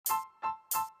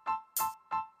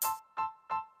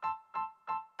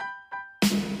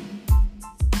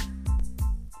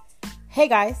Hey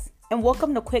guys, and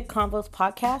welcome to Quick Convos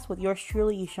Podcast with yours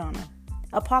truly, Ishana,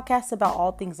 a podcast about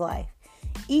all things life.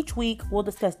 Each week, we'll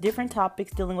discuss different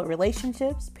topics dealing with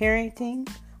relationships, parenting,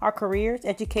 our careers,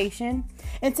 education,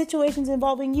 and situations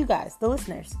involving you guys, the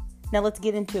listeners. Now let's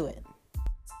get into it.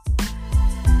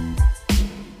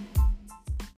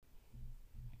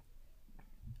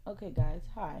 Okay guys,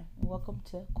 hi, and welcome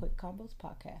to Quick Combos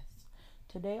Podcast.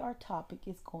 Today our topic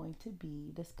is going to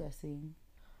be discussing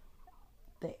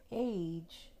the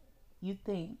age you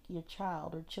think your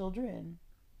child or children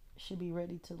should be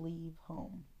ready to leave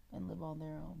home and live on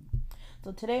their own.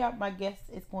 So today my guest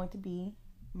is going to be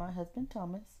my husband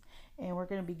Thomas, and we're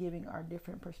going to be giving our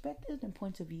different perspectives and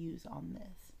points of views on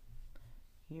this.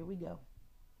 Here we go.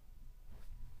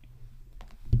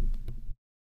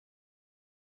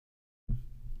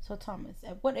 So Thomas,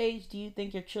 at what age do you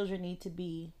think your children need to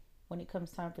be when it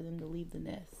comes time for them to leave the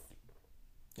nest?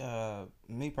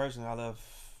 Me personally, I left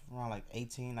around like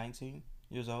 18, 19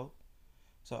 years old.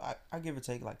 So I give or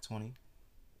take like 20.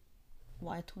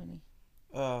 Why 20?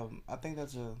 I think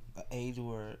that's a age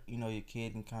where, your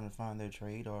kid can kind of find their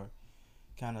trade or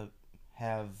kind of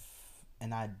have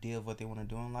an idea of what they want to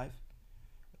do in life.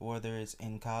 Whether it's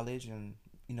in college and,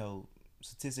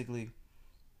 statistically,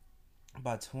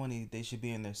 by 20, they should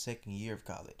be in their second year of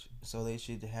college. So they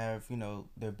should have,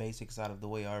 their basics out of the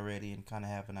way already and kind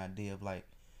of have an idea of like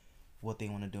what they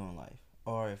want to do in life.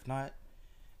 Or if not,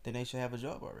 then they should have a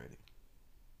job already.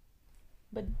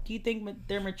 But do you think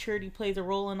their maturity plays a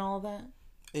role in all that?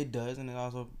 It does, and it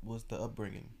also was the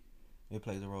upbringing. It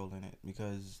plays a role in it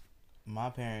because my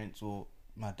parents,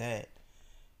 my dad,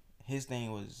 his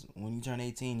thing was when you turn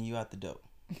 18, you out the door.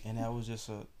 And that was just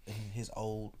his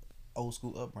old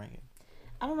school upbringing.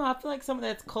 I don't know. I feel like some of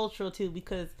that's cultural too,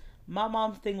 because my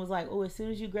mom's thing was like, oh, as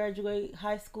soon as you graduate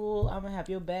high school, I'm going to have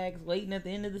your bags waiting at the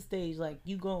end of the stage. Like,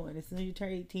 you going as soon as you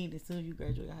turn 18, as soon as you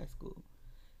graduate high school.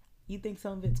 You think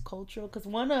some of it's cultural? Because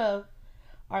one of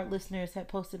our listeners had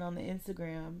posted on the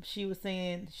Instagram, she was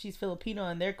saying she's Filipino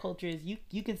and their culture is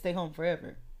you can stay home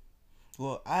forever.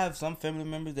 Well, I have some family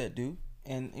members that do,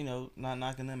 and, not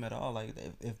knocking them at all. Like,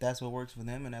 if that's what works for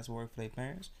them and that's what works for their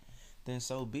parents, then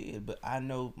so be it. But I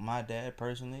know my dad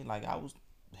personally, like, I was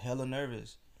hella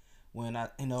nervous when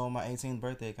on my 18th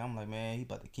birthday. I'm like, man, he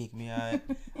about to kick me out.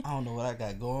 I don't know what I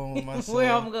got going with myself. Where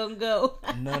I'm gonna go.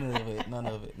 None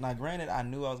of it. Now, granted, I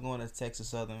knew I was going to Texas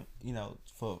Southern,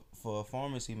 for a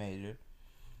pharmacy major.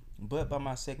 But by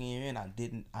my second year in,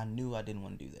 I knew I didn't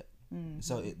want to do that. Mm-hmm.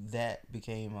 So that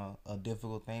became a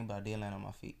difficult thing, but I did land on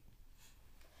my feet.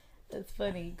 That's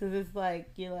funny because it's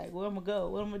like you're like, where I'm gonna go,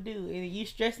 what I'm gonna do, and you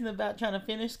stressing about trying to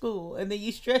finish school, and then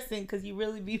you stressing because you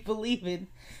really be believing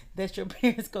that your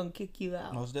parents gonna kick you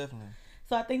out. Most definitely.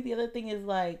 So I think the other thing is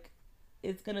like,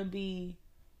 it's gonna be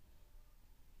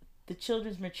the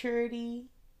children's maturity,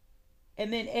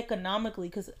 and then economically,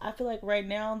 because I feel like right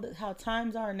now how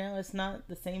times are now, it's not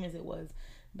the same as it was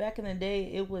back in the day.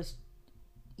 It was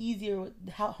easier.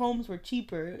 How homes were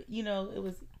cheaper. It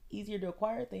was easier to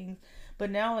acquire things,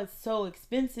 but now it's so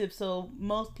expensive, so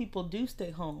most people do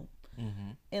stay home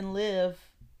and live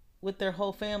with their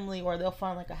whole family, or they'll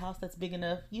find like a house that's big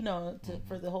enough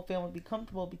for the whole family to be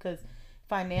comfortable, because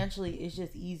financially it's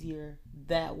just easier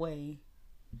that way.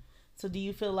 So do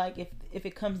you feel like if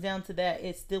it comes down to that,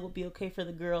 it still would be okay for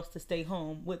the girls to stay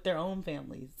home with their own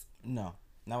families? No,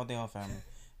 not with their own family,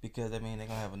 because they're gonna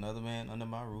have another man under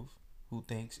my roof who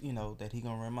thinks that he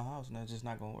gonna run my house, and that's just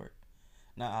not gonna work.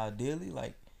 Now, ideally,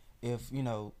 like, if,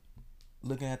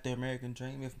 looking at the American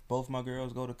dream, if both my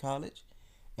girls go to college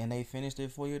and they finish their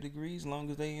 4-year degrees, as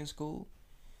long as they in school,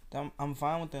 I'm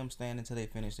fine with them staying until they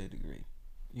finish their degree.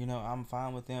 I'm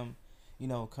fine with them,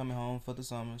 coming home for the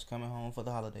summers, coming home for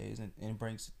the holidays and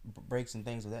breaks and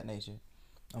things of that nature.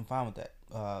 I'm fine with that.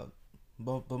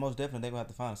 But most definitely, they're going to have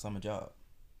to find a summer job.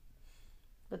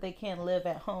 But they can't live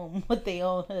at home with their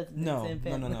own husbands and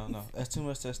families. No. That's too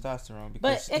much testosterone.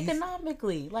 But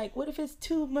economically, like, what if it's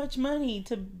too much money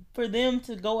for them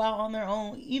to go out on their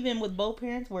own, even with both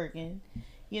parents working,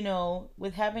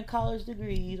 with having college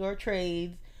degrees or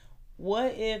trades?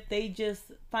 What if they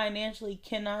just financially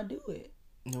cannot do it?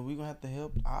 We're going to have to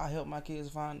help. I'll help my kids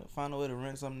find a way to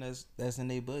rent something that's in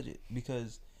their budget.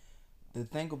 Because the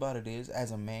thing about it is,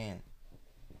 as a man,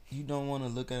 you don't want to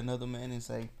look at another man and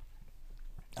say,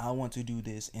 I want to do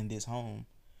this in this home.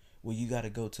 Well, you got to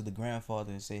go to the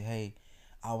grandfather and say, hey,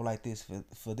 I would like this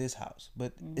for this house.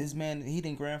 But this man, he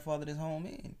didn't grandfather this home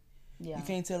in. Yeah. You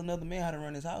can't tell another man how to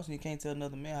run his house, and you can't tell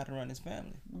another man how to run his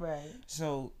family. Right.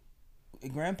 So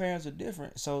grandparents are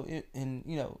different. So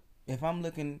if I'm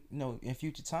looking, in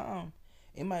future time,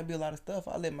 it might be a lot of stuff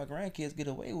I let my grandkids get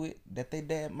away with that their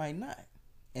dad might not.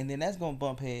 and then that's gonna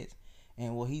bump heads.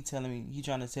 And what he telling me, he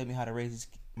trying to tell me how to raise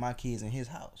my kids in his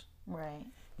house. Right.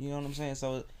 You know what I'm saying?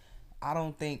 So I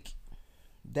don't think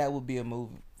that would be a move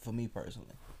for me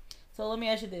personally. So let me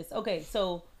ask you this. Okay,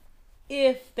 so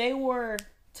if they were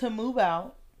to move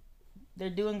out, they're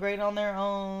doing great on their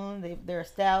own. They're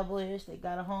established. They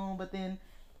got a home, but then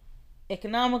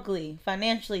economically,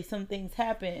 financially, some things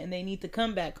happen and they need to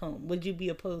come back home. Would you be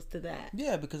opposed to that?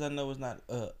 Yeah, because I know it's not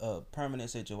a permanent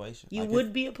situation. You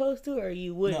would be opposed to it, or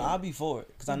you wouldn't? No, I'll be for it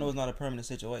because I know it's not a permanent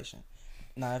situation.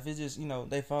 Now, if it's just,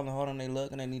 they falling hard on their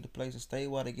luck and they need a place to stay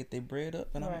while they get their bread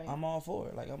up, then Right. I'm all for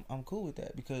it. Like, I'm cool with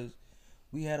that because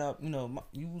we had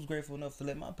you was grateful enough to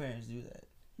let my parents do that.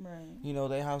 Right.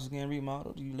 Their house is getting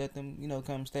remodeled. You let them,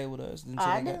 come stay with us.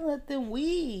 I didn't let them.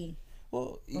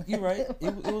 Well, you're right.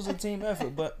 It was a team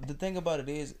effort. But the thing about it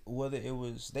is, whether it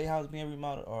was their house being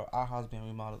remodeled or our house being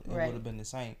remodeled, it Right. would have been the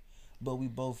same. But we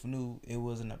both knew it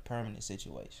wasn't a permanent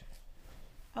situation.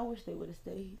 I wish they would have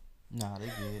stayed. Nah,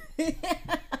 they good.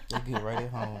 They good right at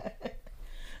home.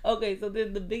 Okay, so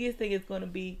then the biggest thing is going to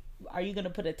be, are you going to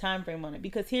put a time frame on it?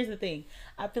 Because here's the thing.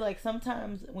 I feel like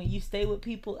sometimes when you stay with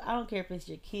people, I don't care if it's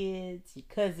your kids, your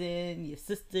cousin, your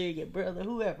sister, your brother,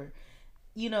 whoever.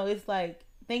 It's like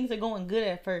things are going good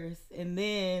at first, and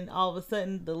then all of a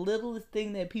sudden the littlest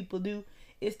thing that people do,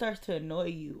 it starts to annoy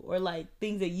you, or like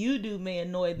things that you do may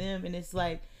annoy them, and it's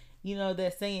like,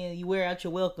 that saying, you wear out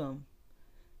your welcome.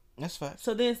 That's fact.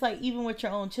 So then it's like, even with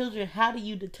your own children, how do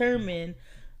you determine,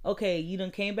 okay, you done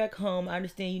came back home, I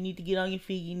understand you need to get on your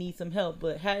feet, you need some help,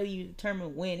 but how do you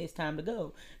determine when it's time to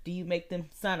go? Do you make them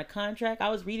sign a contract? I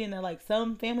was reading that like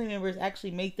some family members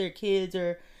actually make their kids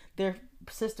or their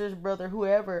sister's brother,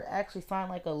 whoever, actually sign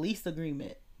like a lease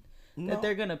agreement that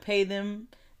they're gonna pay them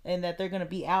and that they're gonna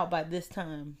be out by this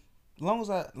time. Long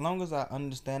as I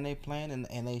understand they plan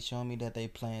and they show me that they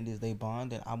planned is they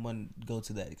bond, then I wouldn't go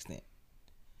to that extent.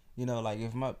 Like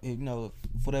if for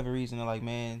whatever reason they're like,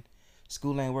 man,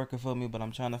 school ain't working for me, but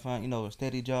I'm trying to find a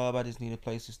steady job. I just need a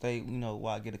place to stay.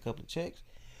 While I get a couple of checks.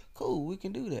 Cool, we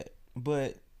can do that.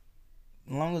 But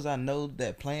as long as I know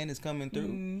that plan is coming through,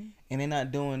 Mm-hmm. and they're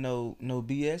not doing no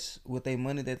BS with their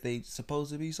money that they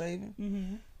supposed to be saving,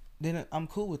 Mm-hmm. then I'm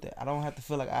cool with that. I don't have to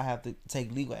feel like I have to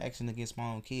take legal action against my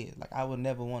own kids. Like I would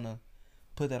never want to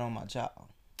put that on my child.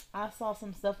 I saw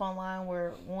some stuff online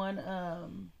where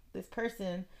this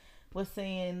person was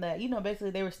saying that,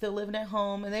 basically they were still living at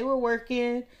home and they were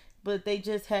working, but they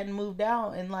just hadn't moved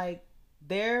out, and like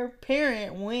their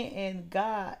parent went and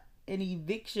got an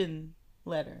eviction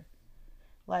letter,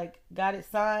 like got it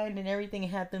signed and everything,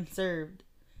 and had them served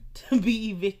to be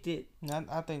evicted.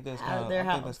 I think that's out of kind their of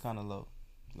house. I think that's kind of low.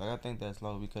 Like I think that's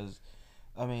low because,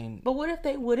 I mean. But what if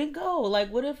they wouldn't go?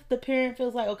 Like, what if the parent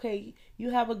feels like, okay, you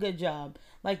have a good job,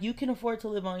 like you can afford to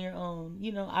live on your own.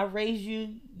 I raised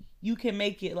you. You can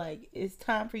make it. Like, it's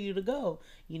time for you to go.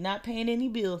 You're not paying any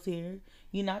bills here.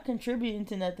 You're not contributing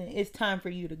to nothing. It's time for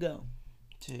you to go.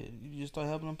 Shit, you just start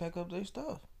helping them pack up their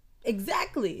stuff.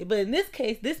 Exactly. But in this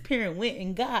case, this parent went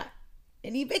and got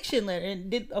an eviction letter and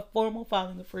did a formal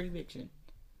filing for eviction.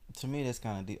 To me, that's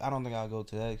kind of deep. I don't think I'll go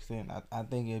to that extent. I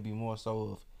think it'd be more so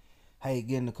of, hey,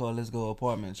 get in the car, let's go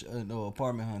apartment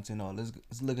hunting, or let's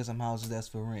look at some houses that's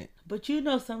for rent. But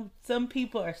some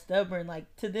people are stubborn.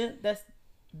 Like, to them,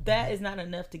 that is not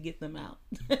enough to get them out.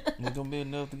 It's gonna be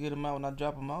enough to get them out when I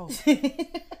drop them off.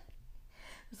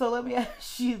 So let me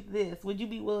ask you this. Would you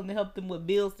be willing to help them with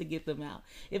bills to get them out?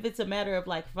 If it's a matter of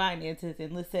like finances,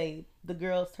 and let's say the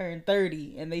girls turn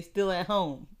 30 and they still at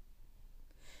home,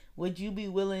 would you be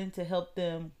willing to help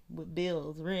them with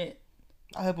bills, rent?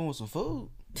 I help them with some food.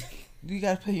 You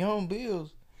gotta pay your own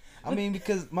bills. I mean,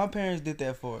 because my parents did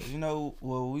that for us.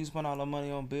 We spent all our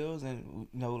money on bills, and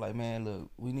like, man,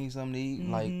 look, we need something to eat.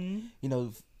 Mm-hmm.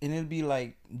 Like, and it'd be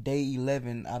like day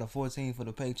 11 out of 14 for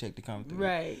the paycheck to come through.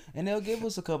 Right. And they'll give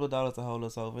us a couple of dollars to hold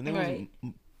us over, and it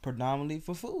was predominantly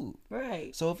for food.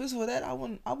 Right. So if it's for that, I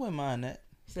wouldn't mind that.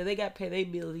 So they got to pay their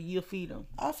bills, and you'll feed them.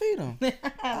 I'll feed them.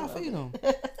 I'll feed them.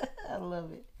 I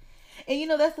love it. And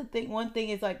that's the thing. One thing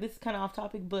is, like, this is kind of off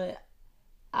topic, but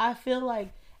I feel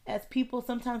like as people,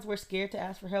 sometimes we're scared to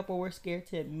ask for help, or we're scared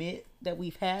to admit that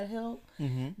we've had help.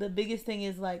 Mm-hmm. The biggest thing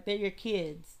is, like, they're your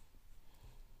kids.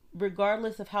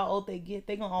 Regardless of how old they get,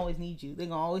 they're going to always need you. They're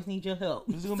going to always need your help.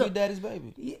 It's going to be daddy's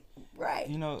baby. Yeah, right.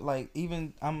 Like,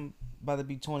 even I'm about to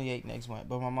be 28 next month,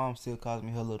 but my mom still calls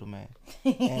me her little man.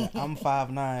 And I'm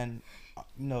 5'9",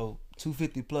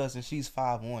 250 plus, and she's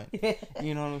 5'1".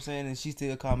 You know what I'm saying? And she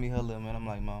still call me her little man. I'm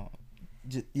like, Mom,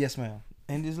 yes, ma'am.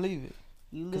 And just leave it.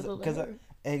 You little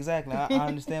Exactly. I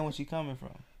understand where she's coming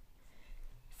from.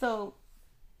 So,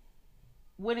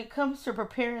 when it comes to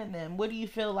preparing them, what do you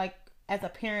feel like as a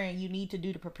parent you need to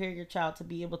do to prepare your child to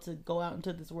be able to go out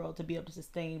into this world, to be able to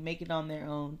sustain, make it on their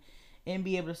own, and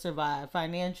be able to survive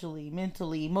financially,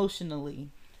 mentally, emotionally.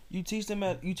 You teach them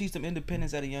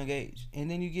independence at a young age, and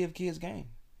then you give kids game.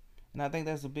 And I think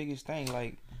that's the biggest thing.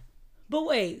 Like, but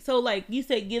wait, so like you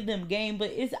said, give them game,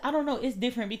 but it's, I don't know, it's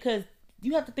different because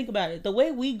you have to think about it. The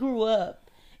way we grew up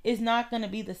is not going to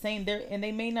be the same there, and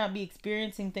they may not be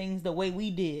experiencing things the way we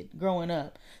did growing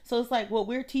up. So it's like what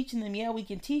we're teaching them, yeah, we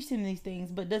can teach them these things,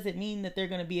 but does it mean that they're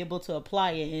going to be able to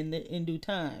apply it in due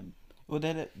time? Well,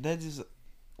 that just,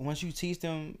 once you teach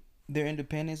them their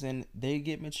independence and they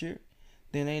get mature,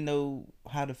 then they know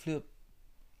how to flip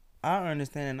our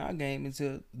understanding, our game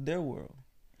into their world.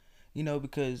 You know,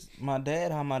 because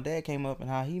how my dad came up and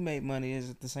how he made money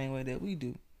isn't the same way that we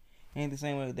do. Ain't the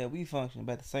same way that we function.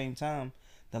 But at the same time,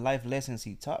 the life lessons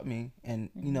he taught me, and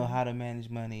you know how to manage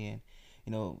money, and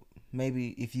you know, maybe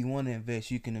if you want to invest,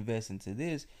 you can invest into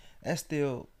this. That's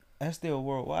still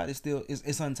worldwide.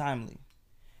 It's untimely.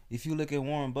 If you look at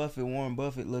Warren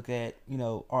Buffett look at, you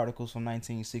know, articles from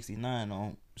 1969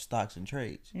 on stocks and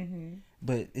trades.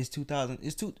 But it's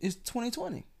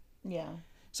 2020. Yeah.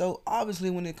 So obviously,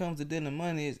 when it comes to dealing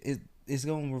money, it's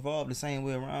going to revolve the same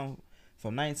way around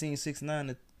from 1969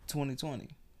 to 2020.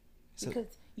 So,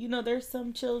 because you know, there's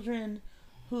some children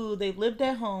who they've lived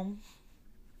at home.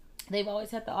 They've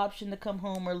always had the option to come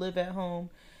home or live at home.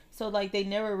 So like they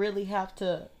never really have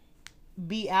to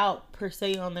be out per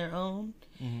se on their own.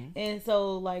 And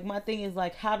so like my thing is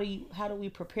like, how do we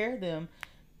prepare them?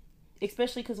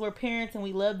 Especially because we're parents and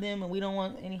we love them and we don't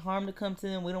want any harm to come to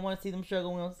them. We don't want to see them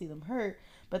struggle. We don't see them hurt.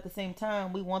 But at the same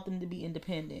time, we want them to be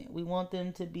independent. We want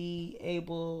them to be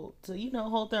able to, you know,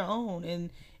 hold their own. And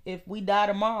if we die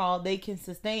tomorrow, they can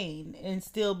sustain and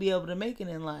still be able to make it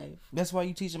in life. That's why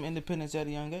you teach them independence at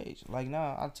a young age. Like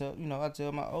now, I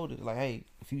tell my oldest, like, hey,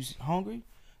 if you hungry,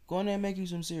 go in there and make you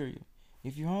some cereal.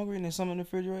 If you're hungry and there's something in the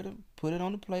refrigerator, put it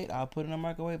on the plate. I'll put it in the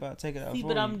microwave. I'll take it out. See,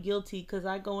 but I'm guilty because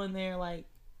I go in there like,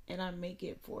 and I make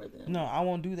it for them. No, I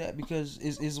won't do that because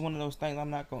it's one of those things.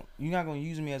 You're not gonna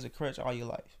use me as a crutch all your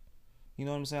life. You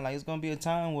know what I'm saying? Like, it's gonna be a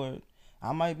time where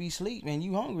I might be asleep and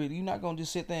you hungry. You're not gonna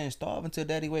just sit there and starve until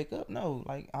daddy wake up. No,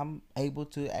 like I'm able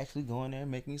to actually go in there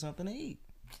and make me something to eat.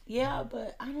 Yeah,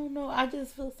 but I don't know. I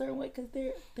just feel a certain way because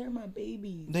they're my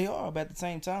babies. They are, but at the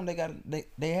same time,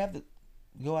 they have to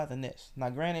go out the nest. Now,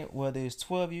 granted, whether it's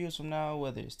 12 years from now,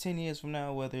 whether it's 10 years from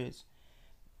now, whether it's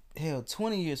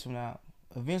 20 years from now,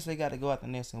 eventually they got to go out the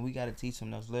nest, and we got to teach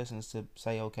them those lessons to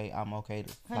say, okay, I'm okay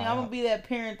to. Honey, I'm gonna be that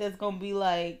parent that's gonna be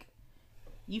like,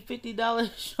 you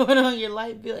 $50 short on your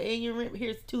light bill and your rent.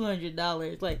 Here's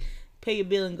 $200. Like, pay your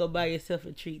bill and go buy yourself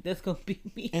a treat. That's gonna be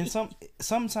me. And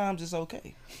sometimes it's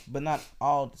okay, but not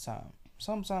all the time.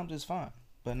 Sometimes it's fine,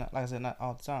 but not, like I said, not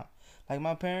all the time. Like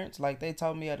my parents, like they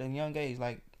taught me at a young age.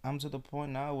 Like I'm to the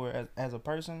point now where as a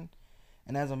person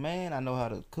and as a man, I know how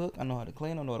to cook, I know how to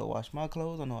clean, I know how to wash my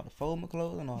clothes, I know how to fold my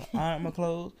clothes, I know how to iron my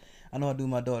clothes, I know how to do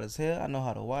my daughter's hair, I know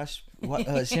how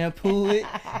to shampoo it,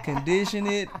 condition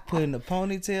it, put in the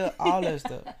ponytail, all that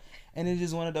stuff. And it's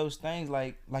just one of those things,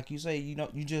 like you say,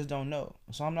 you just don't know.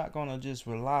 So I'm not gonna just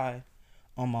rely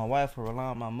on my wife or rely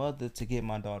on my mother to get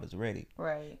my daughters ready.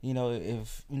 Right. You know,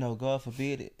 if God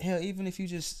forbid it, hell, even if you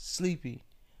just sleepy,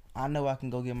 I know I can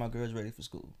go get my girls ready for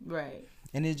school. Right.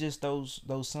 And it's just those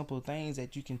simple things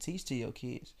that you can teach to your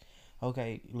kids.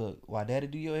 Okay, look, while daddy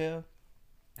do your hair,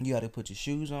 you got to put your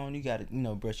shoes on. You got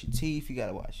to, brush your teeth. You got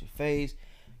to wash your face.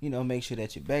 Make sure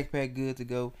that your backpack good to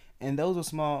go. And those are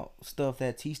small stuff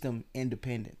that teach them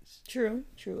independence. True.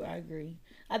 I agree.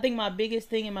 I think my biggest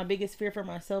thing and my biggest fear for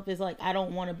myself is like, I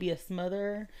don't want to be a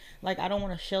smotherer. Like, I don't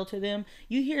want to shelter them.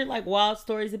 You hear like wild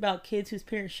stories about kids whose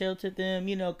parents sheltered them,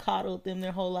 coddled them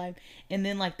their whole life. And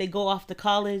then like they go off to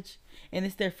college and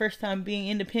it's their first time being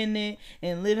independent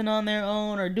and living on their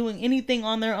own or doing anything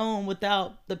on their own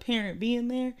without the parent being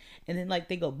there. And then like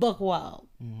they go buck wild.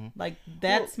 Mm-hmm. Like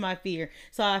that's my fear.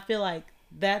 So I feel like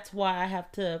that's why I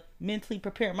have to mentally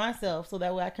prepare myself so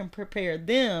that way I can prepare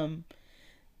them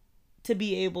to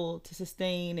be able to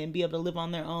sustain and be able to live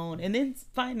on their own. And then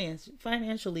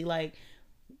financially, like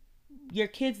your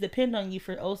kids depend on you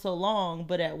for so long,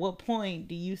 but at what point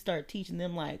do you start teaching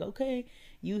them like, okay,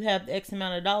 you have X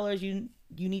amount of dollars, you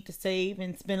need to save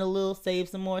and spend a little, save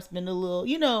some more, spend a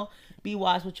little, be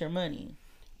wise with your money.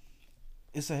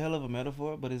 It's a hell of a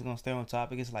metaphor, but it's going to stay on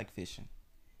topic. It's like fishing.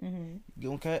 Mm-hmm.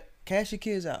 You're going to cash your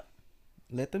kids out.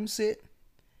 Let them sit.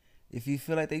 If you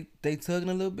feel like they tugging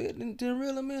a little bit, then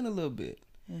reel them in a little bit.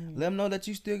 Mm-hmm. Let them know that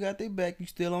you still got their back. You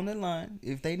still on their line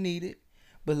if they need it.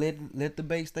 But let the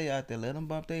bait stay out there. Let them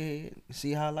bump their head.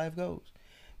 See how life goes.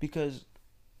 Because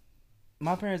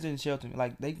my parents didn't shelter me.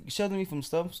 Like, they sheltered me from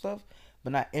stuff,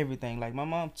 but not everything. Like, my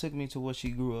mom took me to where she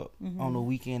grew up on a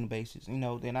weekend basis. You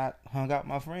know, then I hung out with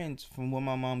my friends from where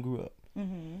my mom grew up.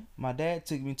 My dad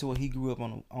took me to where he grew up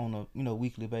on a you know,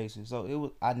 weekly basis. So it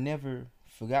was, I never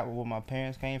forgot where my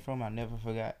parents came from. I never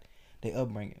forgot their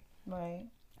upbringing. Right.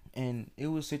 And it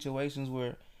was situations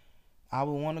where I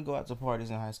would want to go out to parties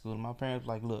in high school. And my parents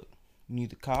were like, look, you need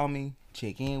to call me,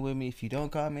 check in with me. If you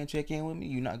don't call me and check in with me,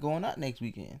 you're not going out next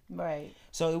weekend. Right.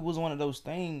 So it was one of those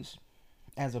things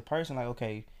as a person, like,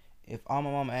 okay, if all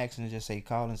my mama asks and just say,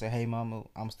 call and say, hey, mama,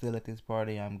 I'm still at this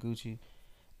party, I'm Gucci.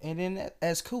 And then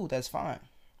that's cool, that's fine.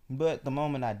 But the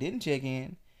moment I didn't check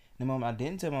in, the moment I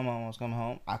didn't tell my mom I was coming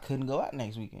home, I couldn't go out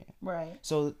next weekend. Right.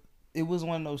 So it was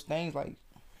one of those things, like,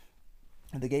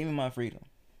 they gave me my freedom.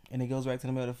 And it goes back to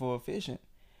the metaphor of fishing.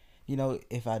 You know,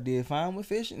 if I did fine with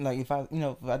fishing, like if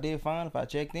I did fine, if I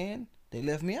checked in, they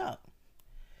left me out.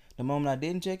 The moment I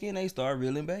didn't check in, they started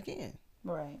reeling back in.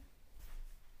 Right.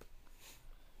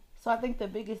 So I think the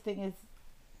biggest thing is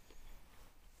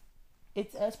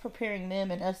it's us preparing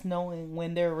them and us knowing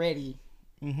when they're ready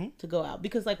to go out.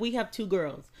 Because, like, we have 2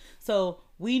 girls. So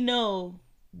we know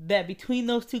that between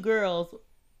those 2 girls,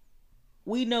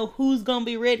 we know who's going to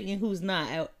be ready and who's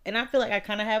not. And I feel like I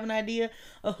kind of have an idea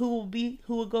of who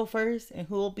will go first and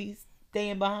who will be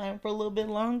staying behind for a little bit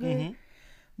longer.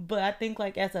 But I think,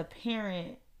 like, as a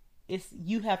parent,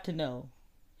 you have to know.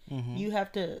 You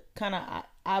have to kind of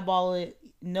eyeball it,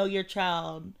 know your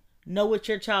child, know what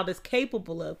your child is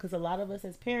capable of. Because a lot of us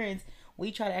as parents,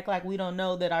 we try to act like we don't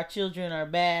know that our children are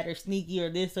bad or sneaky or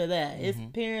this or that. It's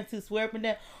parents who swear up and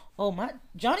down, oh, my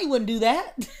Johnny wouldn't do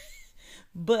that.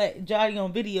 But Johnny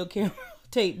on video camera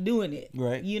tape doing it.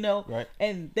 Right. You know? Right.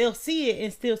 And they'll see it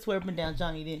and still swear up and down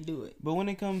Johnny didn't do it. But when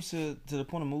it comes to the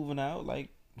point of moving out, like,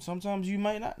 sometimes you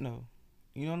might not know.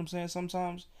 You know what I'm saying?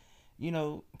 Sometimes, you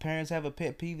know, parents have a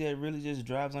pet peeve that really just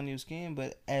drives on your skin.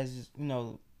 But as, you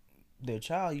know, their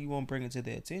child, you won't bring it to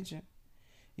their attention.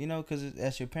 You know, because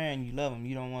as your parent, you love them.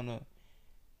 You don't want to,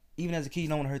 even as a kid, you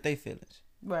don't want to hurt their feelings.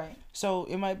 Right. So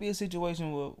it might be a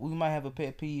situation where we might have a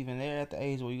pet peeve, and they're at the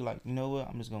age where you're like, you know what,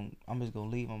 I'm just gonna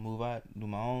leave and move out, do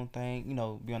my own thing, you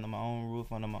know, be under my own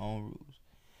roof, under my own rules.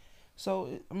 So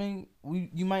I mean,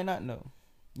 you might not know,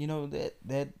 you know,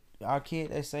 that our kid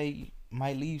that say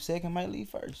might leave second, might leave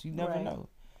first. You never know.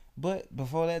 But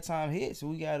before that time hits,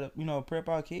 we gotta, you know, prep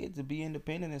our kids to be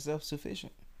independent and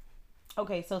self-sufficient.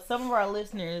 Okay, so some of our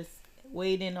listeners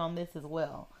weighed in on this as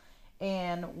well.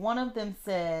 And one of them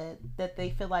said that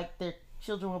they feel like their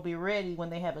children will be ready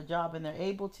when they have a job and they're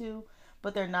able to,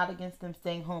 but they're not against them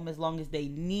staying home as long as they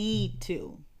need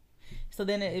to. So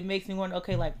then it makes me wonder,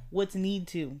 okay, like, what's need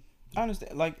to? I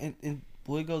understand. Like, and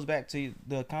well, it goes back to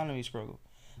the economy struggle.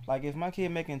 Like, if my kid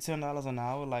making $10 an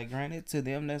hour, like, granted, to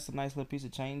them, that's a nice little piece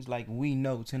of change. Like, we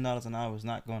know $10 an hour is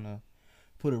not going to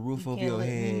put a roof over your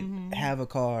head, have a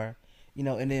car, you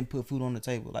know, and then put food on the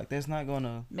table. Like, that's not going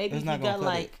to... Maybe if you got,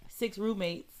 like, 6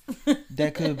 roommates.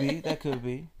 That could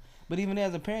be. But even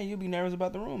as a parent, you'll be nervous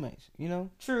about the roommates, you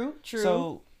know? True.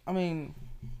 So, I mean,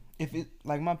 if it...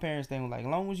 Like, my parents' thing was, like, as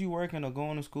long as you working or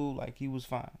going to school, like, he was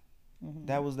fine.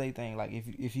 That was their thing. Like,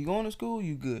 if you going to school,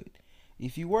 you good.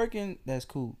 If you working, that's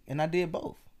cool. And I did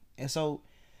both. And so,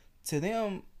 to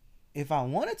them, if I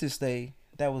wanted to stay,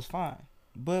 that was fine.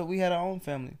 But we had our own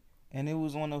family. And it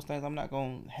was one of those things, I'm not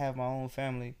going to have my own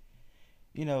family,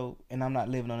 you know, and I'm not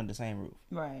living under the same roof.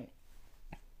 Right.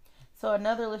 So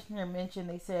another listener mentioned,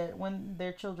 they said when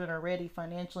their children are ready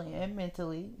financially and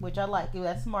mentally, which I like,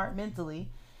 that's smart mentally,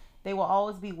 they will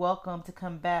always be welcome to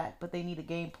come back, but they need a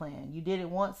game plan. You did it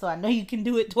once, so I know you can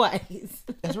do it twice.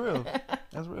 That's real.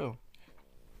 That's real.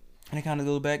 And it kind of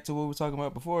goes back to what we were talking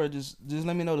about before. Just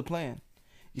let me know the plan.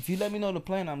 If you let me know the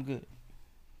plan, I'm good.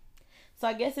 So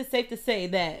I guess it's safe to say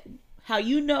that how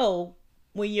you know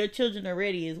when your children are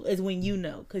ready is when you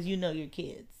know, because you know your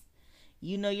kids.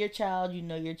 You know your child, you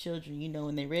know your children. You know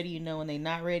when they're ready, you know when they're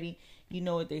not ready. You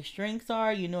know what their strengths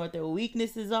are, you know what their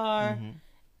weaknesses are.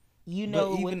 You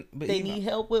know what they need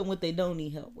help with and what they don't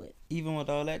need help with. Even with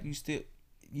all that, you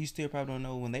still probably don't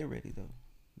know when they're ready, though.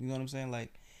 You know what I'm saying?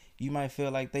 Like, you might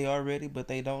feel like they are ready, but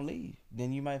they don't leave.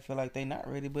 Then you might feel like they're not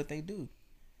ready, but they do.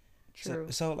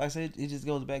 True. So like I said, it just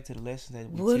goes back to the lessons that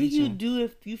we teach. What do you do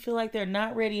if you feel like they're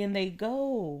not ready and they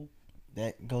go?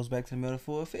 That goes back to the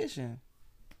metaphor of fishing.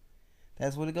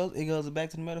 That's what it goes. It goes back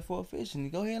to the metaphor of fishing. You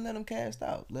go ahead and let them cast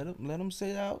out. Let them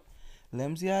sit out. Let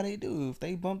them see how they do. If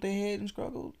they bump their head and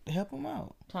struggle, help them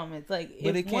out. Tom, it's like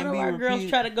if one of our girls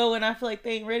try to go and I feel like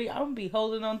they ain't ready, I'm gonna be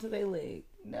holding on to their leg.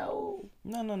 No.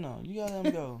 You gotta let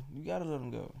them go. You gotta let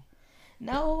them go.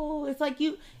 No, it's like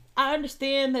I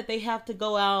understand that they have to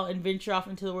go out and venture off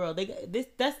into the world.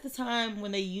 That's the time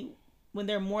when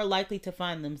they're more likely to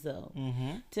find themselves,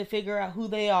 to figure out who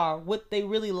they are, what they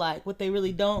really like, what they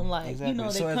really don't like. Exactly. You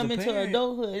know, they So come into parent,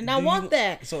 adulthood, and I want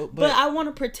that. So, but I want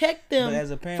to protect them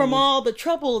as a parent, from all the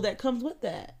trouble that comes with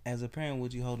that. As a parent,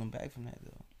 would you hold them back from that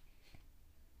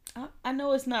though? I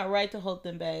know it's not right to hold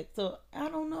them back, so I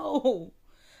don't know.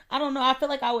 I feel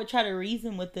like I would try to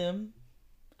reason with them.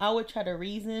 I would try to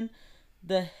reason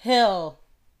the hell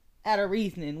out of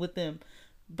reasoning with them.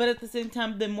 But at the same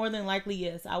time, then more than likely,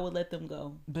 yes, I would let them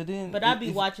go. But I'd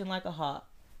be watching like a hawk.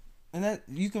 And that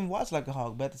you can watch like a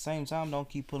hawk, but at the same time, don't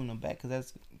keep pulling them back,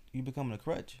 because you becoming a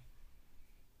crutch.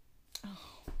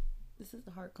 Oh, this is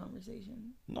a hard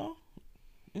conversation. No,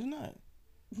 it's not.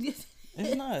 It's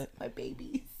not. My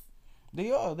babies. They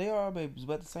are our babies,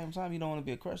 but at the same time, you don't want to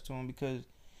be a crutch to them, because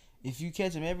if you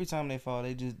catch them every time they fall,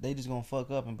 they just gonna fuck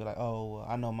up and be like, oh, well,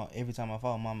 I know every time I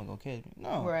fall, mama gonna catch me.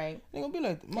 No, right? They gonna be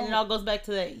like, and it all goes back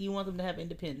to that. You want them to have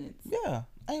independence. Yeah,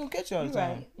 I ain't gonna catch you all the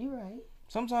time. Right. You're right.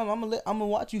 Sometimes I'm gonna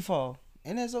watch you fall,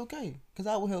 and that's okay, because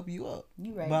I will help you up.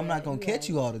 You right. But I'm not gonna catch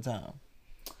you all the time.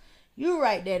 You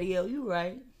right, Daddy-O. You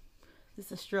right.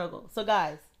 It's a struggle. So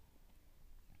guys,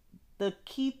 the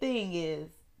key thing is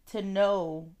to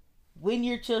know when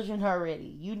your children are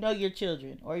ready. You know your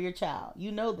children or your child.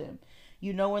 You know them.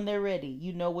 You know when they're ready.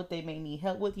 You know what they may need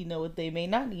help with. You know what they may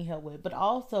not need help with. But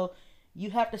also, you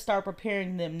have to start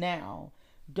preparing them now.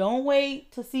 Don't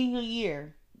wait till senior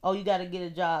year. Oh, you got to get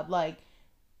a job. Like,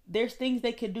 there's things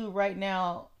they can do right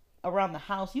now around the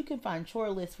house. You can find chore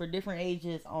lists for different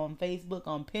ages on Facebook,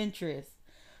 on Pinterest.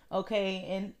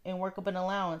 Okay, and work up an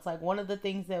allowance. Like, one of the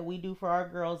things that we do for our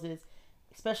girls is,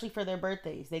 especially for their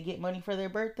birthdays, they get money for their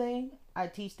birthday. I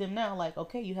teach them now, like,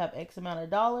 okay, you have X amount of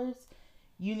dollars.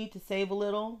 You need to save a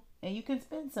little, and you can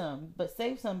spend some, but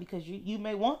save some, because you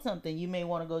may want something. You may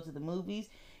want to go to the movies.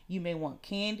 You may want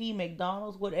candy,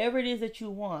 McDonald's, whatever it is that you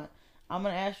want. I'm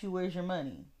going to ask you, where's your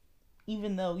money?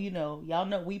 Even though, y'all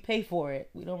know we pay for it.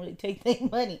 We don't really take their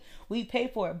money. We pay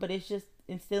for it, but it's just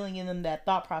instilling in them that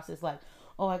thought process, like,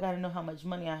 oh, I got to know how much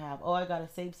money I have. Oh, I got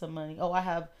to save some money. Oh, I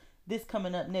have this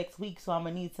coming up next week, so I'm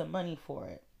going to need some money for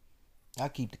it. I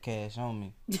keep the cash on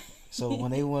me. So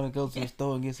when they want to go to the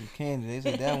store and get some candy, they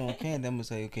say, Dad want candy. I'm going to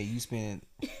say, okay, you spend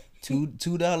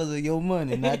 $2 of your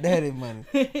money, not daddy money.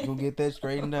 Go get that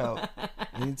straightened out.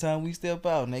 Anytime we step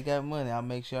out and they got money, I'll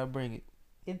make sure I bring it.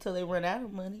 Until they run out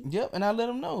of money. Yep, and I let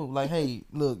them know. Like, hey,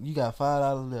 look, you got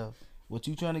 $5 left. What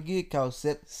you trying to get costs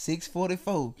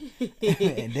 $6.44.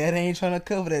 And Daddy ain't trying to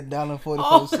cover that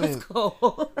 $1.44.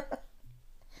 Oh,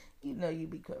 you know you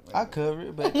be covering I cover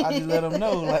it, but I just let them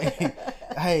know, like,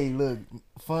 hey, look,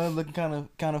 fun looking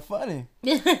kind of funny.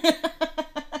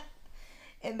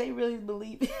 And they really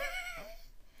believe it.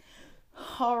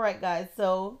 All right, guys.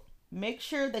 So make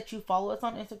sure that you follow us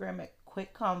on Instagram at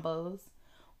Quick Combos.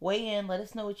 Weigh in. Let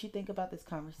us know what you think about this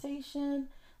conversation.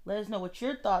 Let us know what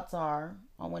your thoughts are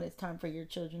on when it's time for your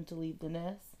children to leave the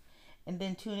nest. And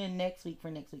then tune in next week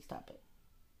for next week's topic.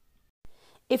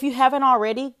 If you haven't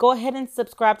already, go ahead and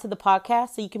subscribe to the podcast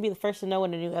so you can be the first to know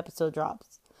when a new episode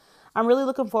drops. I'm really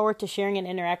looking forward to sharing and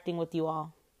interacting with you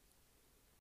all.